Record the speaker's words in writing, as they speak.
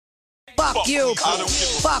Fuck you.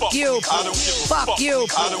 Fuck you. Fuck you.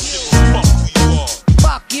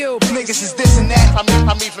 Fuck you. Niggas is this and that.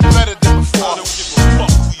 I'm even better than before.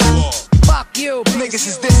 Fuck you. Niggas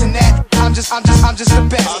is this and that. I'm just the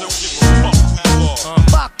best.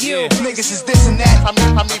 Fuck you. Niggas is this and that.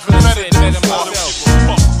 I'm even better than before.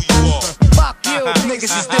 Fuck you.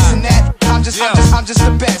 Niggas is this and that. I'm just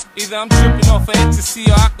the best. Either I'm tripping off of ecstasy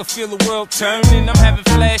or I can feel the world turning. I'm having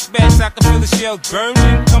flashbacks, I can feel the shells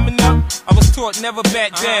burning. Coming up, I was taught never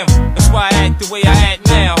back down. That's why I act the way I act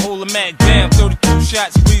now. Hold a Mac down, 32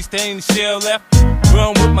 shots, please, there ain't a shell left.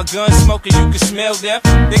 Run with my gun smoking, you can smell death.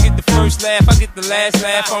 They get the first laugh, I get the last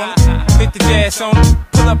laugh on them. Hit the gas on them,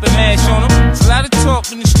 pull up and mash on them. There's a lot of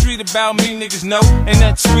talk in the street about me, niggas know. Ain't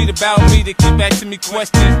nothing sweet about me, they keep asking me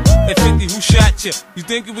questions. At 50, who shot you? You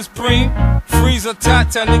think it was Preem? Freeze or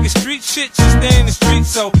Tata, nigga, street shit should stay in the street,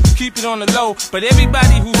 so keep it on the low. But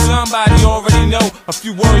everybody who's somebody already know a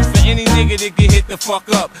few words for any nigga that get hit the fuck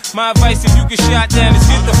up. My advice, if you get shot down, is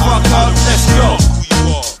get the fuck up. Let's go.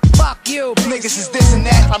 Fuck you, niggas is this and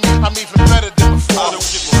that. I'm even better than before. I don't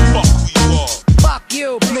give a fuck who you are. Fuck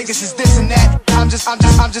you, niggas is this and that. I'm just the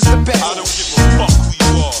best. I don't give a fuck who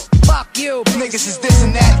you are. Fuck you, niggas is this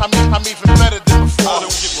and that. I'm even better than before. I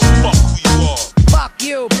don't give a fuck who you are. Fuck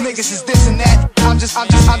you, niggas is this and that. I'm just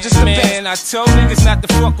the best. Man, I told niggas not to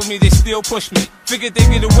fuck with me, they still push me. Figured they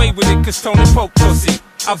get away with it, cause Tony poke pussy.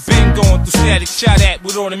 I've been going through static, shot at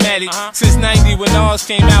with automatic. Since 90 when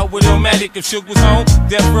N.I.G.G.A came out with Illmatic. If Suge was home,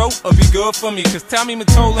 death row would be good for me. Cause Tommy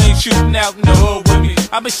Mottola ain't shooting out in the hood with me.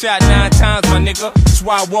 I've been shot 9 times, my nigga, that's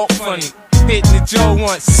why I walk funny. Hitting the Joe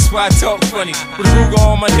once, that's why I talk funny. With a Ruger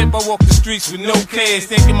on my hip, I walk the streets with no cares.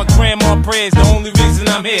 Thinking my grandma prayers, the only reason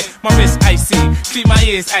I'm here. My wrist icy, keep my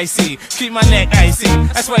ears icy, keep my neck icy.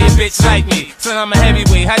 That's why your bitch like me, son I'm a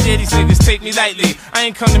heavyweight. How dare these niggas take me lightly? I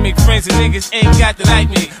ain't come to make friends and niggas ain't got to like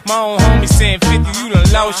me. My own homie saying 50, you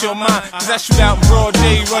done lost your mind. Cause I shoot out in broad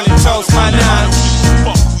day, running toast my nine.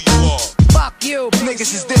 Fuck you,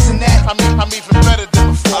 niggas is this and that. I'm even better than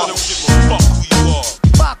before. I don't give a fuck who you are.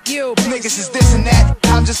 Fuck you, niggas is this and that.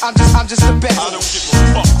 I'm just the best. I don't give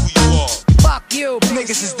a fuck who you are. Fuck you,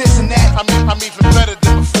 niggas is this and that. I'm even better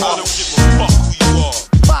than before. I don't give a fuck who you are.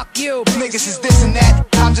 Fuck you, niggas is this and that.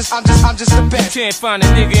 I'm just the best. You can't find a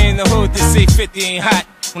nigga in the hood that say 50 ain't hot.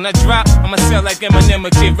 When I drop, I'ma sell like Eminem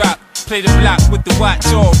or Kid Rock. Play the block with the watch,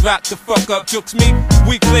 all rock the fuck up. Jokes me,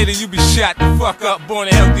 week later you be shot the fuck up. Born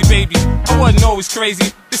a healthy baby, I wasn't always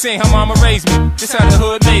crazy. This ain't how mama raised me, this how the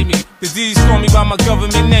hood made me. The D's call me by my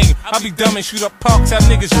government name. I be dumb and shoot up parks, have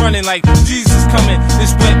niggas running like Jesus coming.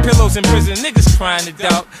 This wet pillows in prison, niggas crying to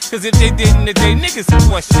doubt. Cause if they didn't today, niggas would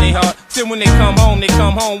question they heart. Still when they come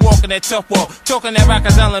home walking that tough walk. Talking that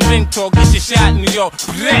Rikers Island Bing talk, get your shot in New York.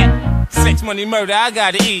 Sex, money, murder, I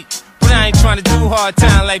gotta eat. But I ain't tryna do hard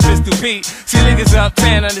time like Pistol Pete. See niggas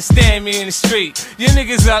uptown understand me in the street. You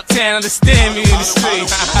niggas uptown understand me in the street.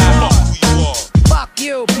 Fuck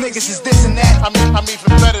you, niggas is this and that. I'm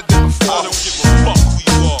even better than before. I don't give a fuck who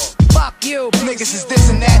you are. Fuck you, niggas is this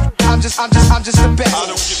and that. I'm just the best. I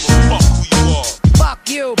don't give a fuck who you are. Fuck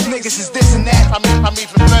you, niggas is this and that. I'm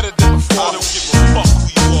even better than before. I don't give a fuck who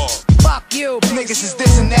you are. Fuck you, niggas is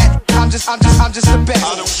this and that. I'm just the best.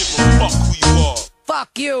 I don't give a fuck who you are.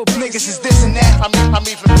 Fuck you, niggas is this and that. I'm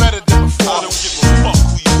even better than before. I don't give a fuck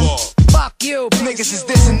who you are. Fuck you, niggas is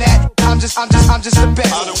this and that. I'm just the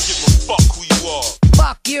best. I don't give a fuck who you are.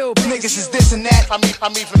 Fuck you, niggas is this and that. I'm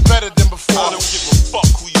even better than before. I don't give a fuck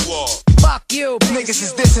who you are. Fuck you, niggas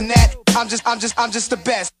is this and that. I'm just the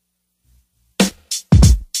best.